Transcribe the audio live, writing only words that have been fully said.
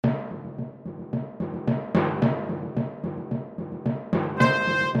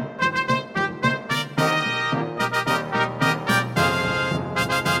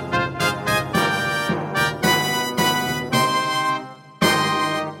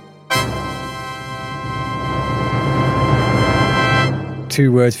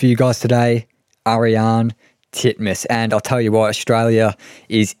two words for you guys today, Ariarne Titmus. And I'll tell you what, Australia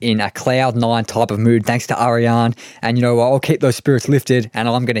is in a cloud nine type of mood thanks to Ariarne. And you know what, I'll keep those spirits lifted and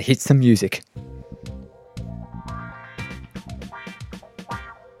I'm going to hit some music.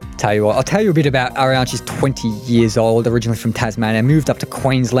 Tell you what, I'll tell you a bit about Ariarne. She's 20 years old, originally from Tasmania, moved up to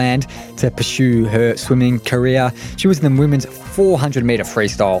Queensland to pursue her swimming career. She was in the women's 400 metre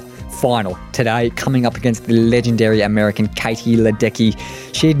freestyle final today, coming up against the legendary American Katie Ledecky.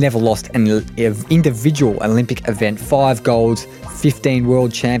 She had never lost an individual Olympic event, 5 golds, 15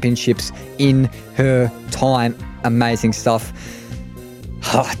 world championships in her time. Amazing stuff.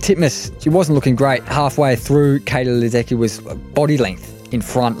 Titmus, she wasn't looking great. Halfway through, Katie Ledecky was body length in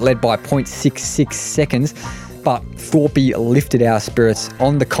front, led by 0.66 seconds. But Thorpe lifted our spirits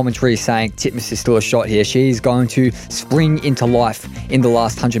on the commentary, saying Titmus is still a shot here. She's going to spring into life in the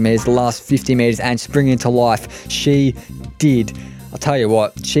last 100 metres, the last 50 metres, and spring into life. She did. I'll tell you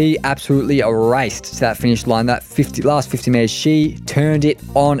what, she absolutely raced to that finish line. That last 50 metres, she turned it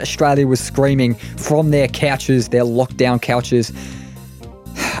on. Australia was screaming from their couches, their lockdown couches.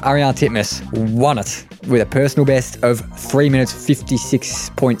 Ariarne Titmus won it with a personal best of 3 minutes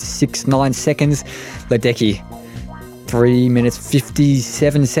 56.69 seconds. Ledecky, 3 minutes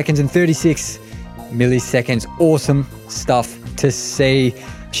 57 seconds and 36 milliseconds. Awesome stuff to see.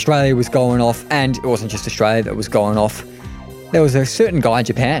 Australia was going off, and it wasn't just Australia that was going off. There was a certain guy in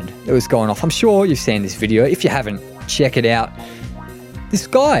Japan that was going off. I'm sure you've seen this video. If you haven't, check it out. This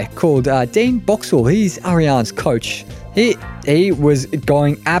guy called Dean Boxall, he's Ariarne's coach. He was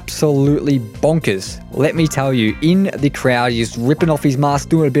going absolutely bonkers, let me tell you. In the crowd, he's ripping off his mask,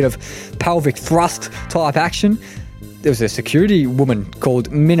 doing a bit of pelvic thrust type action. There was a security woman called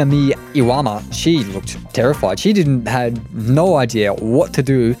Minami Iwama. She looked terrified. She had no idea what to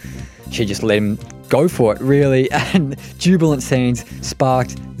do. She just let him go for it, really. And jubilant scenes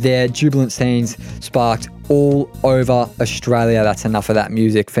sparked there. Jubilant scenes sparked all over Australia. That's enough of that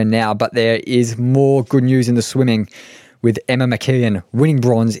music for now. But there is more good news in the swimming, with Emma McKeon winning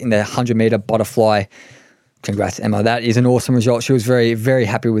bronze in the 100 metre butterfly. Congrats, Emma. That is an awesome result. She was very, very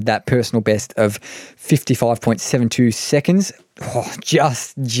happy with that personal best of 55.72 seconds.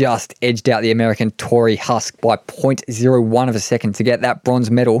 Just edged out the American Tori Husk by 0.01 of a second to get that bronze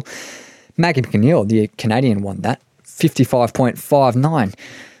medal. Maggie McNeil, the Canadian, won that, 55.59.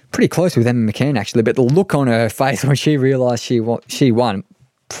 Pretty close with Emma McKeon, actually, but the look on her face when she realised she won,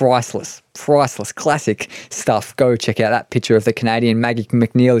 priceless, classic stuff. Go check out that picture of the Canadian Maggie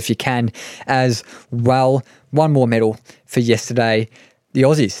McNeil if you can as well. One more medal for yesterday. The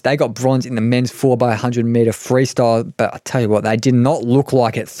Aussies, they got bronze in the men's 4x100 metre freestyle, but I tell you what, they did not look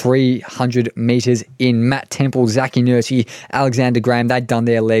like it 300 metres in. Matt Temple, Zachy Nursi, Alexander Graham, they'd done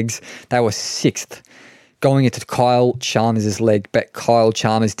their legs. They were 6th. Going into Kyle Chalmers' leg, but Kyle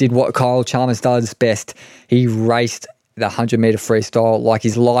Chalmers did what Kyle Chalmers does best. He raced the 100 metre freestyle like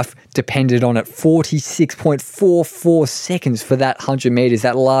his life depended on it. 46.44 seconds for that 100 metres,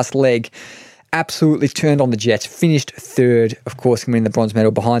 that last leg. Absolutely turned on the jets. Finished 3rd, of course, winning the bronze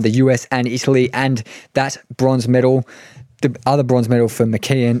medal behind the US and Italy. And that bronze medal, the other bronze medal for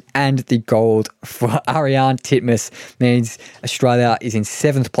McKeon and the gold for Ariarne Titmus, means Australia is in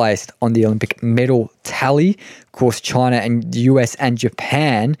 7th place on the Olympic medal tally. Of course, China and the US and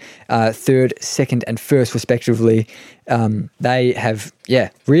Japan, 3rd, 2nd and 1st respectively. They have,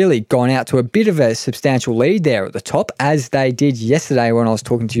 really gone out to a bit of a substantial lead there at the top, as they did yesterday when I was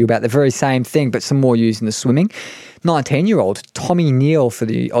talking to you about the very same thing, but some more used in the swimming. 19-year-old Tommy Neal for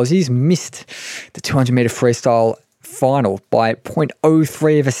the Aussies missed the 200 metre freestyle final by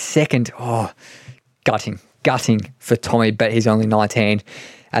 0.03 of a second. Gutting for Tommy, but he's only 19.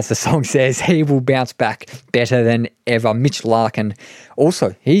 As the song says, he will bounce back better than ever. Mitch Larkin,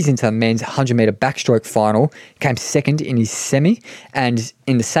 also, he's into the men's 100 metre backstroke final. Came 2nd in his semi. And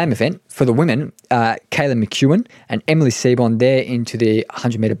in the same event, for the women, Kayla McEwen and Emily Seaborn, they're into the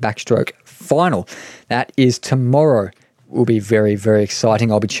 100 metre backstroke final. That is tomorrow. Will be very, very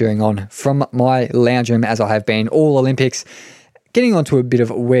exciting. I'll be cheering on from my lounge room, as I have been all Olympics. Getting on to a bit of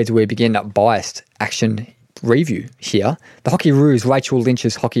where do we begin, biased action review here. The Hockey Roos, Rachel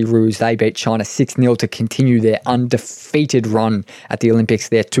Lynch's Hockey Roos, they beat China 6-0 to continue their undefeated run at the Olympics.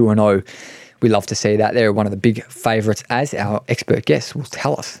 They're 2-0. We love to see that. They're one of the big favourites, as our expert guest will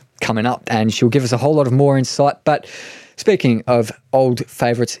tell us coming up, and she'll give us a whole lot of more insight. But speaking of old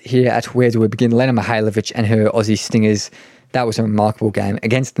favourites here at Where Do We Begin, Lena Mihailovic and her Aussie Stingers, that was a remarkable game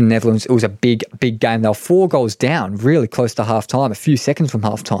against the Netherlands. It was a big, big game. They were 4 goals down, really close to half-time, a few seconds from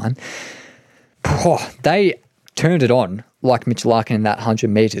half-time. They turned it on like Mitch Larkin in that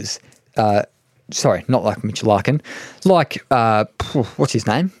 100 metres. sorry, not like Mitch Larkin, like, what's his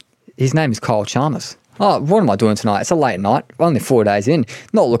name? His name is Kyle Chalmers. Oh, what am I doing tonight? It's a late night, only 4 days in.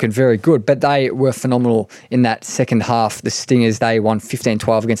 Not looking very good, but they were phenomenal in that second half. The Stingers, they won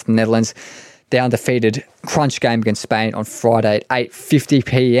 15-12 against the Netherlands. The undefeated crunch game against Spain on Friday at 8:50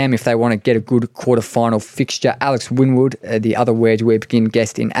 p.m. if they want to get a good quarterfinal fixture. Alex Winwood, the other Where Do We Begin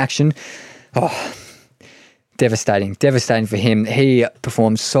guest in action. Oh, devastating for him. He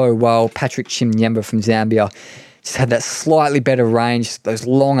performed so well. Patrick Chimnyemba from Zambia just had that slightly better range, those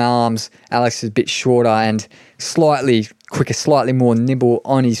long arms. Alex is a bit shorter and slightly quicker, slightly more nimble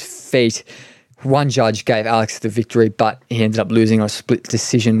on his feet. One judge gave Alex the victory, but he ended up losing on a split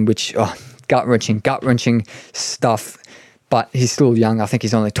decision, which, gut-wrenching stuff. But he's still young. I think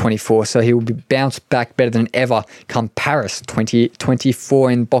he's only 24, so he will be bounced back better than ever come Paris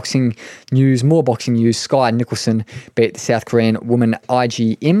 2024. In boxing news, more boxing news, Skye Nicholson beat the South Korean woman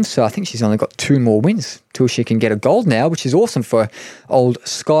IG Im, so I think she's only got 2 more wins till she can get a gold now, which is awesome for old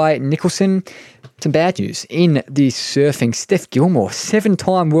Skye Nicholson. Some bad news in the surfing. Steph Gilmore,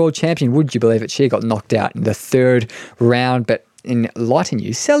 7-time world champion, would you believe it? She got knocked out in the 3rd round, but in lighter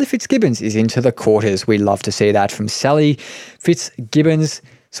news, Sally Fitzgibbons is into the quarters. We love to see that from Sally Fitzgibbons.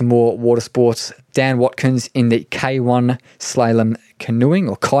 Some more water sports. Dan Watkins in the K1 slalom canoeing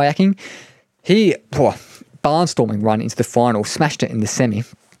or kayaking. He, barnstorming run into the final, smashed it in the semi.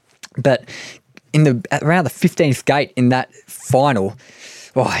 But around the 15th gate in that final,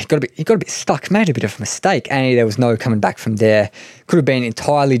 he got a bit stuck, made a bit of a mistake, and there was no coming back from there. Could have been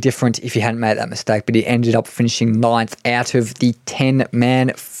entirely different if he hadn't made that mistake, but he ended up finishing 9th out of the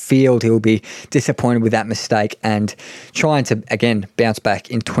 10-man field. He'll be disappointed with that mistake and trying to, again, bounce back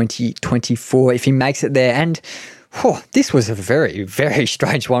in 2024 if he makes it there. And this was a very, very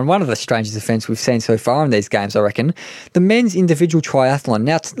strange one. One of the strangest events we've seen so far in these games, I reckon. The men's individual triathlon.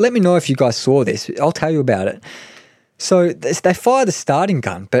 Now, let me know if you guys saw this. I'll tell you about it. So they fired the starting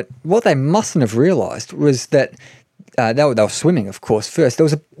gun, but what they mustn't have realised was that they were swimming, of course, first. There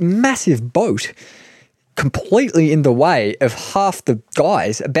was a massive boat completely in the way of half the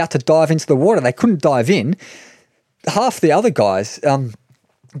guys about to dive into the water. They couldn't dive in. Half the other guys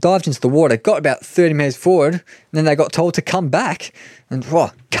dived into the water, got about 30 metres forward, and then they got told to come back. And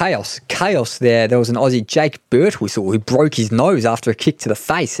chaos there. There was an Aussie, Jake Birtwistle, who broke his nose after a kick to the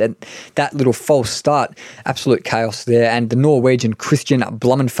face. And that little false start, absolute chaos there. And the Norwegian Christian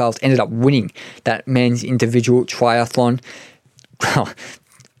Blumenfeld ended up winning that men's individual triathlon.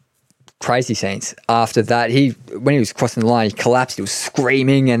 Crazy scenes. After that, when he was crossing the line, he collapsed. He was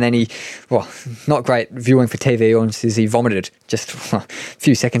screaming, and then not great viewing for TV audiences. He vomited just a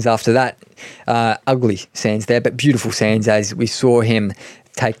few seconds after that. Ugly scenes there, but beautiful scenes as we saw him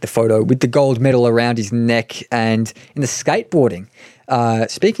take the photo with the gold medal around his neck. And in the skateboarding,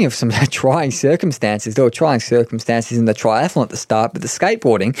 speaking of some trying circumstances, there were trying circumstances in the triathlon at the start, but the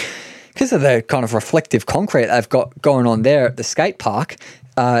skateboarding, because of the kind of reflective concrete they've got going on there at the skate park,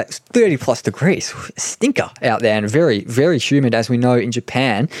 30 plus degrees, stinker out there, and very, very humid, as we know in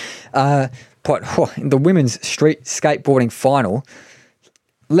Japan. But in the women's street skateboarding final,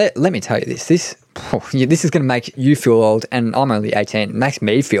 let me tell you this. This is going to make you feel old, and I'm only 18. It makes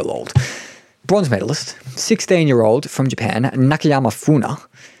me feel old. Bronze medalist, 16-year-old from Japan, Nakayama Funa.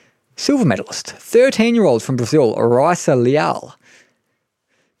 Silver medalist, 13-year-old from Brazil, Raisa Leal.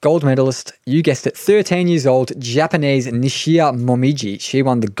 Gold medalist, you guessed it, 13 years old, Japanese Nishia Momiji. She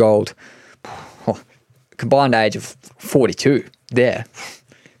won the gold. Combined age of 42 there.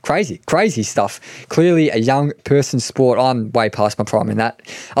 Crazy stuff. Clearly a young person's sport. I'm way past my prime in that.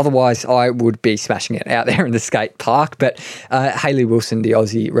 Otherwise, I would be smashing it out there in the skate park. But Hayley Wilson, the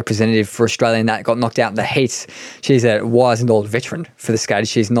Aussie representative for Australia, in that got knocked out in the heats. She's a wise and old veteran for the skaters.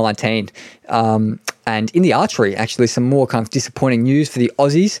 She's 19. And in the archery, actually, some more kind of disappointing news for the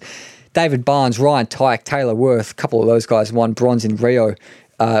Aussies. David Barnes, Ryan Tyke, Taylor Worth, a couple of those guys won bronze in Rio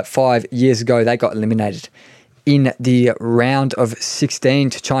 5 years ago. They got eliminated in the round of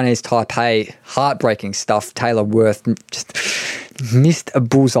 16 to Chinese Taipei. Heartbreaking stuff. Taylor Worth just missed a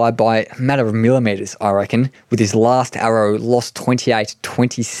bullseye by a matter of millimetres, I reckon, with his last arrow, lost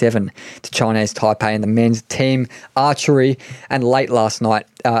 28-27 to Chinese Taipei in the men's team archery. And late last night,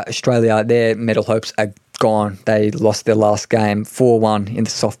 Australia, their medal hopes are gone. They lost their last game 4-1 in the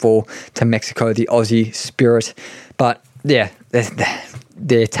softball to Mexico, the Aussie Spirit. But yeah,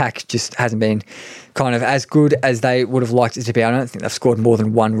 their attack just hasn't been kind of as good as they would have liked it to be. I don't think they've scored more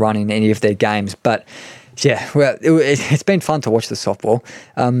than one run in any of their games. But yeah, well, it's been fun to watch the softball.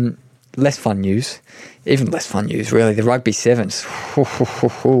 Less fun news, even less fun news, really. The rugby sevens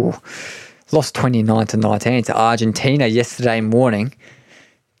lost 29-19 to Argentina yesterday morning.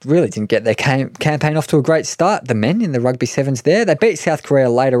 really didn't get their campaign off to a great start, the men in the rugby sevens there. They beat South Korea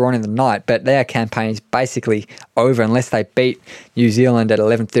later on in the night, but their campaign is basically over unless they beat New Zealand at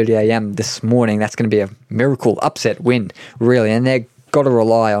 11:30am this morning. That's going to be a miracle upset win, really, and they've got to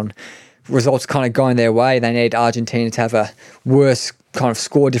rely on results kind of going their way. They need Argentina to have a worse kind of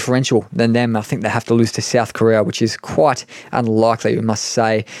score differential than them. I think they have to lose to South Korea, which is quite unlikely, we must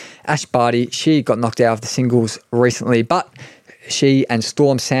say. Ash Barty, she got knocked out of the singles recently, but she and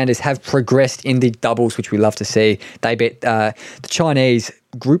Storm Sanders have progressed in the doubles, which we love to see. They beat the Chinese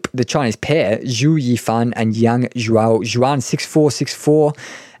group, the Chinese pair, Zhu Yifan and Yang Zhuan 6-4, 6-4.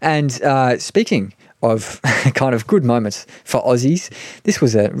 And speaking of kind of good moments for Aussies, this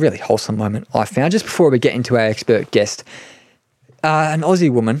was a really wholesome moment, I found. Just before we get into our expert guest, an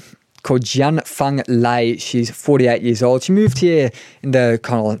Aussie woman called Jian Feng Lei. She's 48 years old. She moved here in the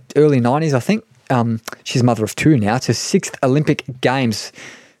kind of early 90s, I think. She's a mother of two now. It's her sixth Olympic Games,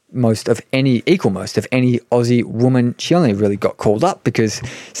 most of any Aussie woman. She only really got called up because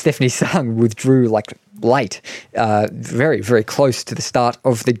Stephanie Sung withdrew late, very, very close to the start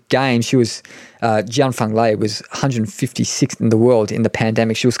of the game. She was, Jian Feng Lei was 156th in the world in the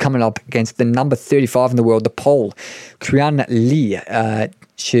pandemic. She was coming up against the number 35 in the world, the Pole, Qian Li.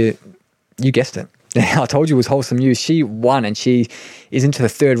 You guessed it. I told you it was wholesome news. She won and she is into the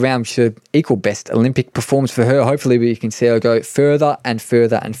third round. She's equal best Olympic performance for her. Hopefully we can see her go further and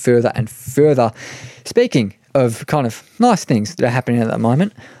further and further and further. Speaking of kind of nice things that are happening at the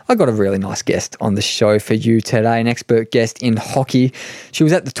moment, I got a really nice guest on the show for you today, an expert guest in hockey. She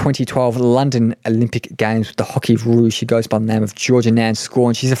was at the 2012 London Olympic Games with the Hockey Rouge. She goes by the name of Georgia Nairn-Score,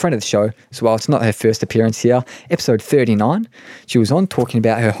 and she's a friend of the show as well. It's not her first appearance here. Episode 39, she was on talking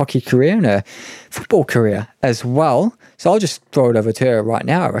about her hockey career and her football career as well. So I'll just throw it over to her right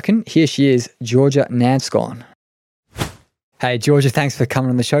now, I reckon. Here she is, Georgia Nairn-Score. Hey, Georgia, thanks for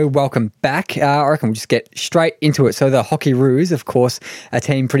coming on the show. Welcome back. I reckon we'll just get straight into it. So the Hockey Rouge, of course, a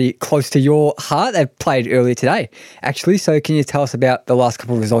team pretty close to your heart. They've played earlier today, actually. So can you tell us about the last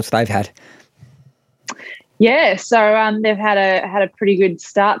couple of results they've had? Yeah, so they've had a pretty good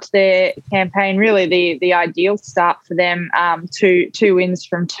start to their campaign. Really, the ideal start for them. Two wins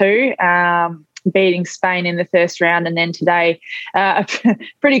from two. Beating Spain in the first round, and then today a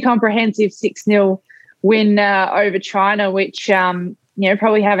pretty comprehensive 6-0 win over China, which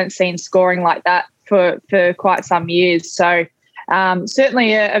probably haven't seen scoring like that for quite some years. So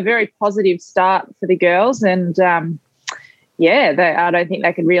certainly a very positive start for the girls, and I don't think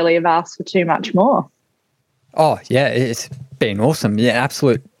they could really have asked for too much more. Oh yeah, it's been awesome. Yeah,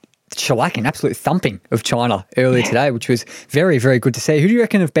 absolute shellacking, absolute thumping of China earlier today, which was very, very good to see. Who do you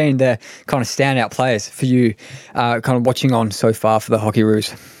reckon have been the kind of standout players for you kind of watching on so far for the Hockey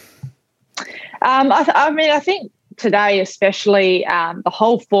Rouge? I think today especially the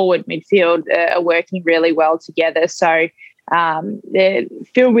whole forward midfield are working really well together. So they're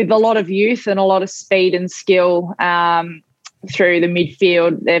filled with a lot of youth and a lot of speed and skill through the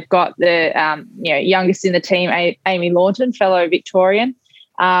midfield. They've got the youngest in the team, Amy Lawton, fellow Victorian,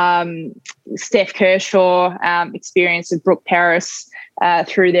 Steph Kershaw, experience of Brooke Paris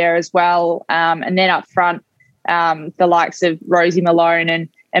through there as well. And then up front, the likes of Rosie Malone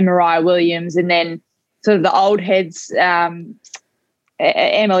and Mariah Williams, and then sort of the old heads,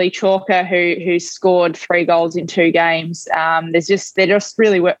 Emily Chalker, who scored 3 goals in 2 games. They're just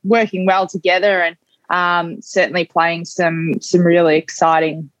really working well together, and certainly playing some really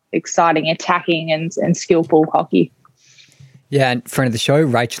exciting attacking and skillful hockey. Yeah, and friend of the show,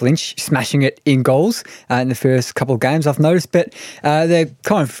 Rachel Lynch, smashing it in goals in the first couple of games, I've noticed. But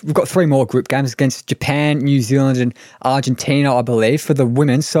we've got 3 more group games against Japan, New Zealand and Argentina, I believe, for the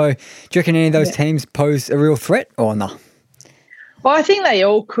women. So do you reckon any of those teams pose a real threat or no? Well, I think they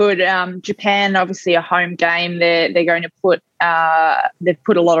all could. Japan, obviously a home game. They're going to put they've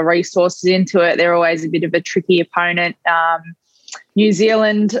put a lot of resources into it. They're always a bit of a tricky opponent. New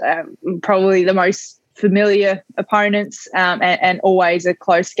Zealand, probably the most familiar opponents, and always a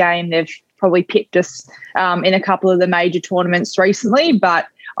close game. They've probably picked us in a couple of the major tournaments recently, but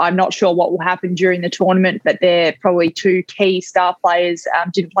I'm not sure what will happen during the tournament. But they're probably 2 key star players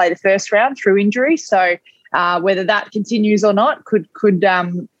didn't play the first round through injury, so whether that continues or not could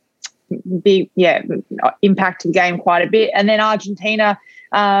impact the game quite a bit. And then Argentina,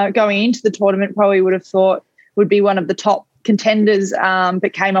 going into the tournament, probably would have thought would be one of the top contenders,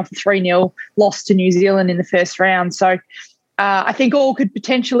 but came off a 3-0 loss to New Zealand in the first round. So I think all could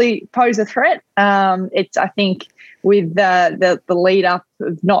potentially pose a threat. I think with the lead up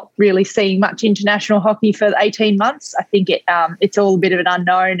of not really seeing much international hockey for 18 months, I think it's all a bit of an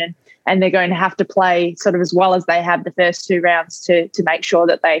unknown, and they're going to have to play sort of as well as they have the first 2 rounds to make sure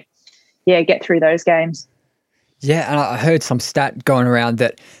that they get through those games. Yeah, and I heard some stat going around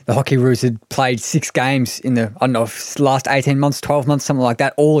that the Hockeyroos had played 6 games in the, I don't know, last 18 months, 12 months, something like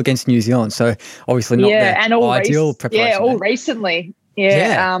that, all against New Zealand. So obviously not the ideal preparation. Yeah, all recently.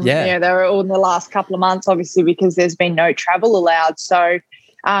 Yeah, they were all in the last couple of months, obviously, because there's been no travel allowed. So,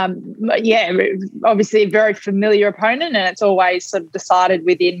 obviously a very familiar opponent, and it's always sort of decided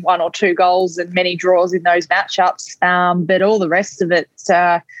within 1 or 2 goals and many draws in those matchups. But all the rest of it,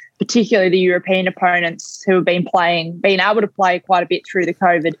 particularly the European opponents who have been able to play quite a bit through the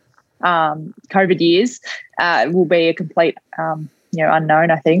COVID years, will be a complete,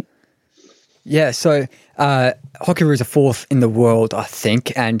 unknown, I think. Yeah, so Hockeyroos are 4th in the world, I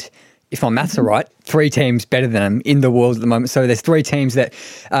think, and if my maths are right, 3 teams better than them in the world at the moment. So there's 3 teams that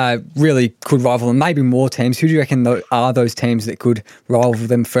really could rival them, maybe more teams. Who do you reckon are those teams that could rival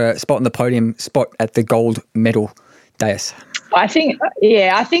them for a spot on the podium, spot at the gold medal dais? I think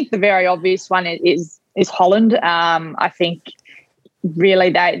the very obvious one is Holland. I think really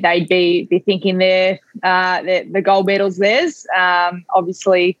they'd be thinking the gold medal's theirs.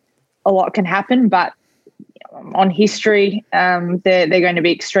 Obviously, a lot can happen, but on history, they're going to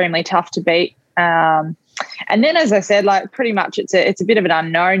be extremely tough to beat. And then, as I said, like pretty much it's a bit of an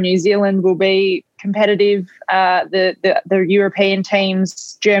unknown. New Zealand will be competitive. The European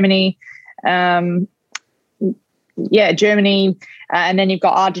teams, Germany. Germany, and then you've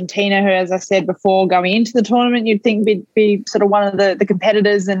got Argentina, who, as I said before, going into the tournament, you'd think would be sort of one of the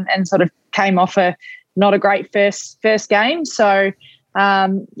competitors, and sort of came off not a great first game. So,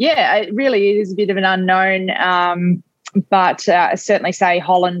 it really is a bit of an unknown. But I certainly say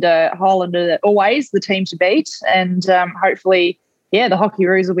Holland are always the team to beat, and hopefully, the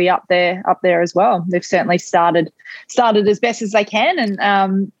Hockeyroos will be up there as well. They've certainly started as best as they can,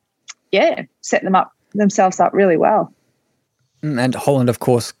 and set themselves up really well. And Holland, of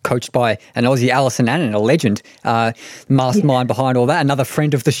course, coached by an Aussie, Alison Annan, a legend, mastermind behind all that. Another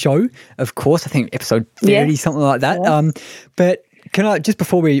friend of the show, of course. I think episode 30, something like that. Yes. But can I, just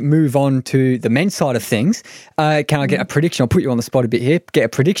before we move on to the men's side of things, can I get a prediction? I'll put you on the spot a bit here. Get a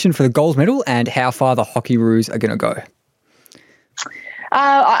prediction for the gold medal and how far the Hockeyroos are going to go.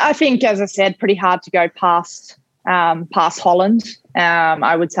 I think, as I said, pretty hard to go past Holland.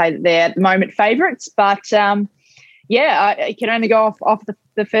 I would say that they're at the moment favourites, but I can only go off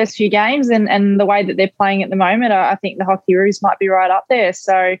the first few games and the way that they're playing at the moment. I think the Hockeyroos might be right up there.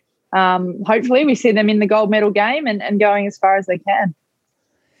 So hopefully we see them in the gold medal game and going as far as they can.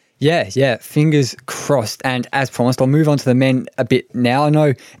 Yeah, fingers crossed. And as promised, I'll move on to the men a bit now. I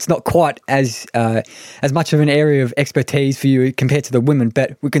know it's not quite as much of an area of expertise for you compared to the women,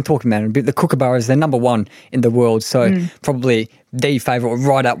 but we can talk about it a bit. The Kookaburras, they're number 1 in the world, so probably the favourite, or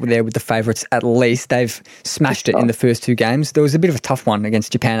right up there with the favourites at least. They've smashed it in the first 2 games. There was a bit of a tough one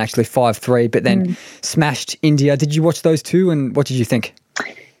against Japan, actually, 5-3, but then smashed India. Did you watch those 2, and what did you think?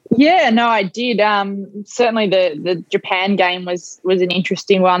 Yeah, no, I did. Certainly the Japan game was an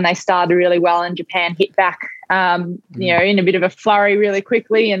interesting one. They started really well and Japan hit back, in a bit of a flurry really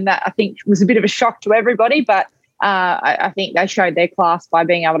quickly, and that I think was a bit of a shock to everybody. But I think they showed their class by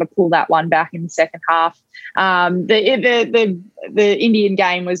being able to pull that one back in the second half. The Indian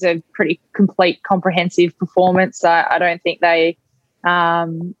game was a pretty complete, comprehensive performance. I don't think they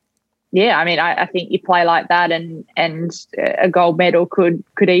I think you play like that and a gold medal could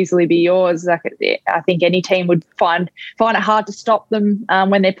easily be yours. I think any team would find it hard to stop them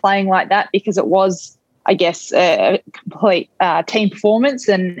when they're playing like that, because it was, I guess, a complete team performance,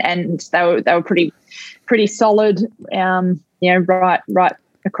 and they were pretty solid, right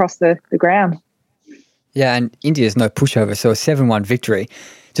across the ground. Yeah, and India's no pushover, so a 7-1 victory,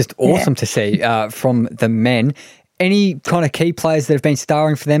 just awesome to see from the men. Any kind of key players that have been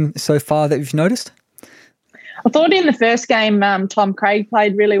starring for them so far that you've noticed? I thought in the first game, Tom Craig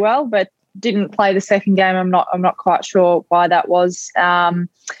played really well, but didn't play the second game. I'm not quite sure why that was.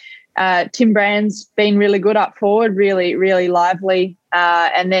 Tim Brand's been really good up forward, really, really lively.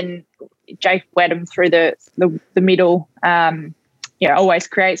 And then Jake Wedham through the middle, always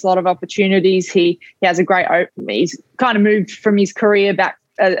creates a lot of opportunities. He has a great he's kind of moved from his career back.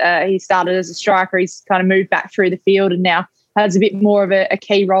 He started as a striker. He's kind of moved back through the field and now has a bit more of a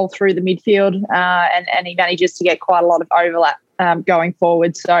key role through the midfield, and he manages to get quite a lot of overlap going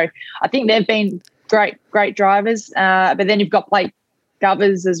forward. So I think they've been great drivers. But then you've got Blake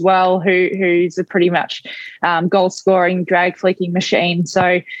Govers as well, who's a pretty much goal-scoring, drag-flicking machine.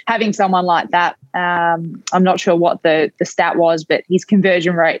 So having someone like that, I'm not sure what the stat was, but his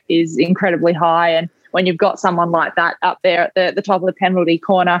conversion rate is incredibly high. And when you've got someone like that up there at the top of the penalty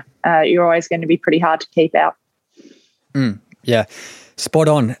corner, you're always going to be pretty hard to keep out. Yeah, spot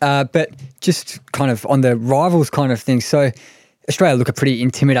on. But just kind of on the rivals kind of thing. So Australia look a pretty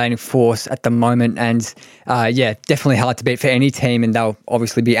intimidating force at the moment, and definitely hard to beat for any team, and they'll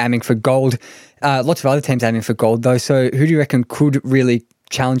obviously be aiming for gold. Lots of other teams aiming for gold though. So who do you reckon could really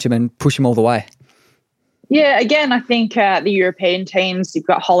challenge them and push them all the way? Yeah, again, I think the European teams, you've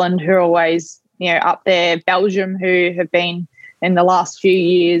got Holland who are always, up there, Belgium who have been in the last few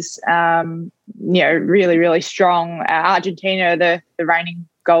years, really, really strong. Argentina, the reigning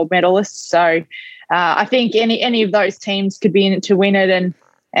gold medalists. So I think any of those teams could be in it to win it.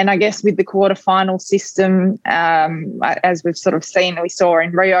 And I guess with the quarterfinal system, as we've sort of seen, we saw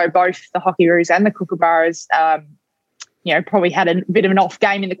in Rio, both the Hockeyroos and the Kookaburras, probably had a bit of an off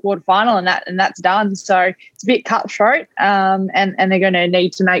game in the quarterfinal, and that's done. So it's a bit cutthroat, and they're going to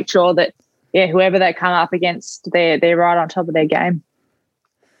need to make sure that whoever they come up against, they're right on top of their game.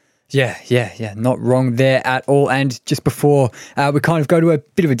 Yeah, not wrong there at all. And just before we kind of go to a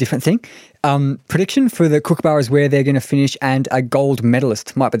bit of a different thing, prediction for the Kookaburras, where they're going to finish, and a gold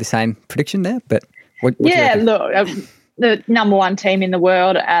medalist. Might be the same prediction there, but what do you reckon? Look, the number one team in the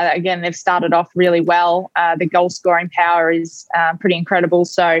world, again, they've started off really well. The goal scoring power is pretty incredible.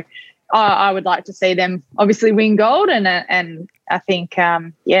 So I would like to see them obviously win gold, and I think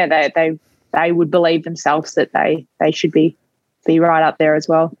they would believe themselves that they should be right up there as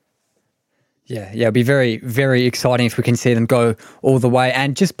well. Yeah, it'll be very, very exciting if we can see them go all the way.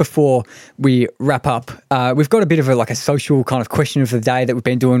 And just before we wrap up, we've got a bit of a social kind of question of the day that we've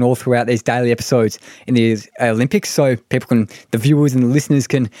been doing all throughout these daily episodes in the Olympics. So the viewers and the listeners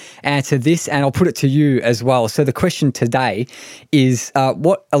can answer this, and I'll put it to you as well. So the question today is,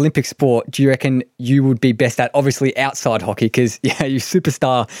 what Olympic sport do you reckon you would be best at? Obviously outside hockey, because you're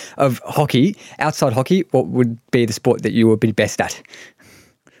superstar of hockey. Outside hockey, what would be the sport that you would be best at?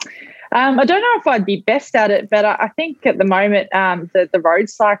 I don't know if I'd be best at it, but I think at the moment the road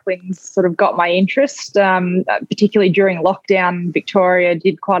cycling sort of got my interest, particularly during lockdown. Victoria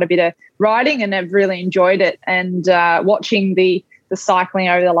did quite a bit of riding, and I've really enjoyed it. And watching the cycling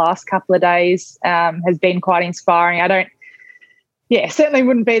over the last couple of days has been quite inspiring. Certainly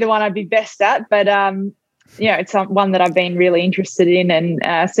wouldn't be the one I'd be best at, but it's one that I've been really interested in, and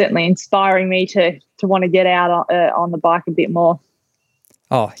certainly inspiring me to want to get out on the bike a bit more.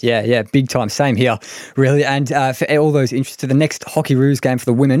 Oh, yeah, big time. Same here, really. And for all those interested, the next Hockeyroos game for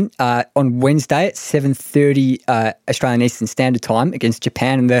the women on Wednesday at 7:30 Australian Eastern Standard Time against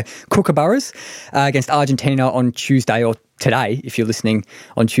Japan, and the Kookaburras against Argentina on Tuesday, or today, if you're listening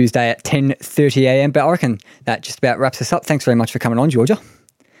on Tuesday at 10:30 a.m. But I reckon that just about wraps us up. Thanks very much for coming on, Georgia.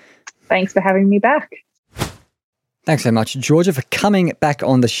 Thanks for having me back. Thanks so much, Georgia, for coming back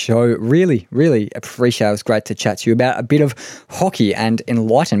on the show. Really, really appreciate it. It was great to chat to you about a bit of hockey and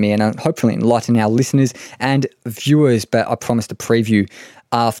enlighten me, and hopefully enlighten our listeners and viewers. But I promised a preview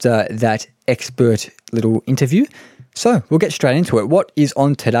after that expert little interview. So we'll get straight into it. What is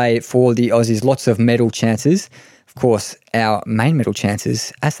on today for the Aussies? Lots of medal chances. Of course, our main medal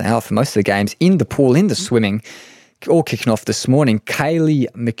chances, as they are for most of the games, in the pool, in the swimming. All kicking off this morning, Kaylee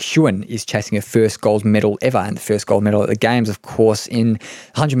McEwen is chasing her first gold medal ever, and the first gold medal at the Games, of course, in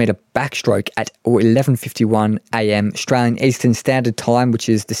 100-metre backstroke at 11:51 a.m. Australian Eastern Standard Time, which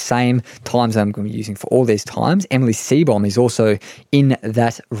is the same time zone I'm going to be using for all these times. Emily Seebohm is also in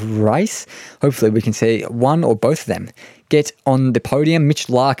that race. Hopefully we can see one or both of them get on the podium. Mitch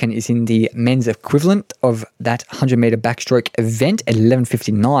Larkin is in the men's equivalent of that 100-metre backstroke event at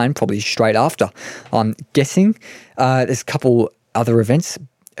 11:59, probably straight after, I'm guessing. There's a couple other events,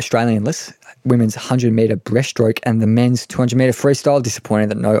 Australian-less, women's 100-metre breaststroke and the men's 200-metre freestyle. Disappointed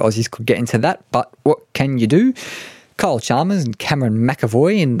that no Aussies could get into that, but what can you do? Kyle Chalmers and Cameron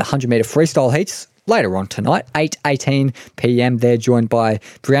McAvoy in the 100-metre freestyle heats later on tonight, 8:18 p.m. They're joined by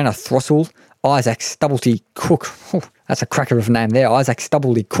Brianna Throssell, Isaac Stubblety-Cook. Oh, that's a cracker of a name there. Isaac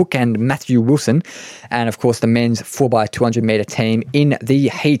Stubblety-Cook and Matthew Wilson. And, of course, the men's 4x200-metre team in the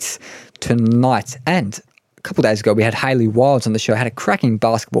heats tonight. And a couple of days ago, we had Hayley Wilds on the show, had a cracking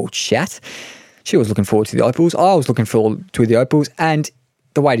basketball chat. She was looking forward to the Opals. I was looking forward to the Opals. And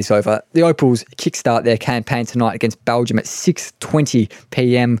the wait is over. The Opals kickstart their campaign tonight against Belgium at 6:20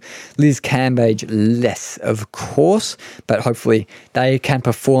 p.m. Liz Cambage less, of course, but hopefully they can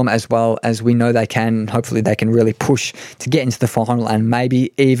perform as well as we know they can. Hopefully they can really push to get into the final and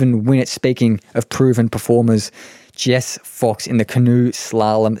maybe even win it. Speaking of proven performers, Jess Fox in the canoe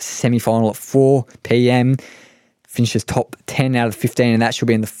slalom semi-final at 4 p.m. finishes top 10 out of 15, and that should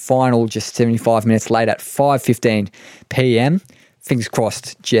be in the final just 75 minutes later at 5:15 p.m. fingers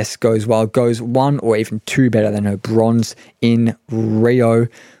crossed, Jess goes well, goes 1 or even 2 better than her bronze in Rio.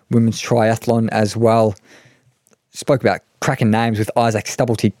 Women's triathlon as well. Spoke about cracking names with Isaac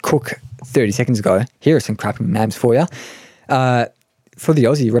Stubblety-Cook 30 seconds ago. Here are some cracking names for you. For the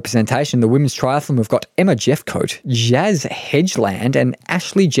Aussie representation, the women's triathlon, we've got Emma Jeffcoat, Jazz Hedgeland and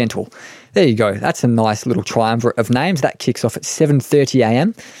Ashley Gentle. There you go. That's a nice little triumvirate of names. That kicks off at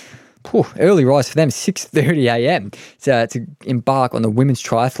 7:30am. Early rise for them, 6:30am to embark on the women's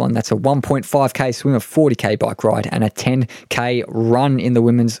triathlon. That's a 1.5k swim, a 40k bike ride, and a 10k run in the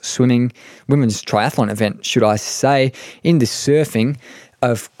women's triathlon event, should I say. In the surfing,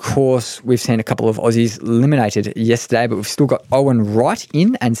 of course, we've seen a couple of Aussies eliminated yesterday, but we've still got Owen Wright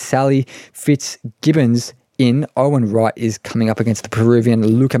in and Sally Fitzgibbons in. Owen Wright is coming up against the Peruvian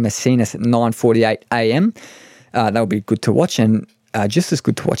Luca Messinas at 9:48am. That'll be good to watch, and just as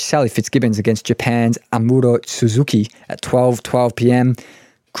good to watch Sally Fitzgibbons against Japan's Amuro Suzuki at 12:12pm.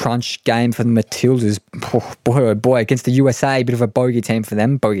 Crunch game for the Matildas. Oh boy, against the USA, a bit of a bogey team for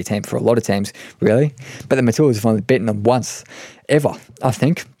them. Bogey team for a lot of teams, really. But the Matildas have only beaten them once, ever, I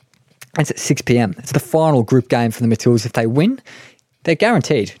think. And it's at 6pm. It's the final group game for the Matildas. If they win, they're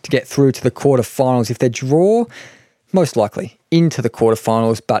guaranteed to get through to the quarterfinals. If they draw, most likely into the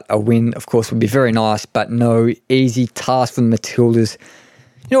quarterfinals. But a win, of course, would be very nice, but no easy task for the Matildas.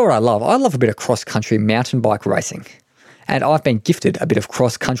 You know what I love? I love a bit of cross-country mountain bike racing. And I've been gifted a bit of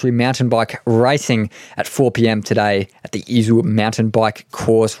cross-country mountain bike racing at 4pm today at the Izu mountain bike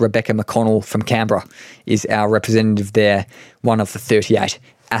course. Rebecca McConnell from Canberra is our representative there, one of the 38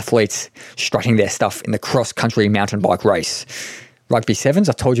 athletes strutting their stuff in the cross-country mountain bike race. Rugby sevens,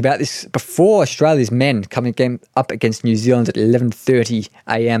 I've told you about this before. Australia's men coming up against New Zealand at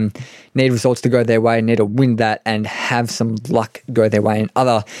 11:30am. Need results to go their way, need to win that and have some luck go their way in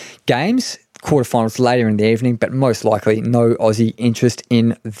other games. Quarterfinals later in the evening, but most likely no Aussie interest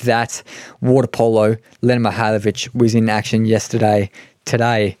in that. Water polo, Len Mihailovic was in action yesterday.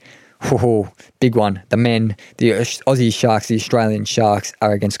 Today, big one. The men, the Aussie Sharks, the Australian Sharks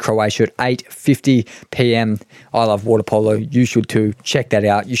are against Croatia at 8:50pm. I love water polo. You should too. Check that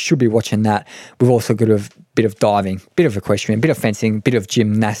out. You should be watching that. We've also got a bit of diving, bit of equestrian, bit of fencing, bit of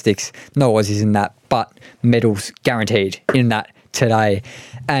gymnastics. No Aussies in that, but medals guaranteed in that today.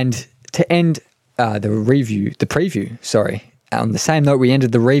 And to end the preview, on the same note we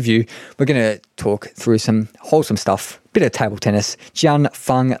ended the review, we're going to talk through some wholesome stuff. Bit of table tennis. Jian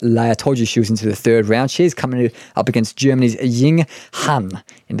Feng Lei, I told you she was into the third round. She's coming up against Germany's Ying Han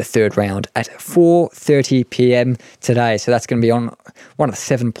in the third round at 4:30pm today. So that's going to be on one of the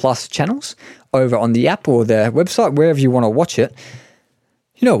 7+ channels over on the app or the website, wherever you want to watch it.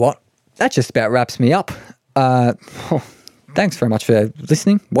 You know what? That just about wraps me up. Thanks very much for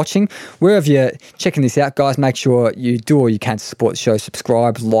listening, watching. Wherever you're checking this out, guys, make sure you do all you can to support the show.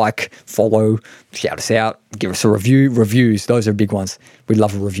 Subscribe, like, follow, shout us out, give us a review. Reviews, those are big ones. We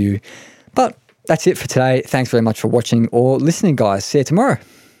love a review. But that's it for today. Thanks very much for watching or listening, guys. See you tomorrow.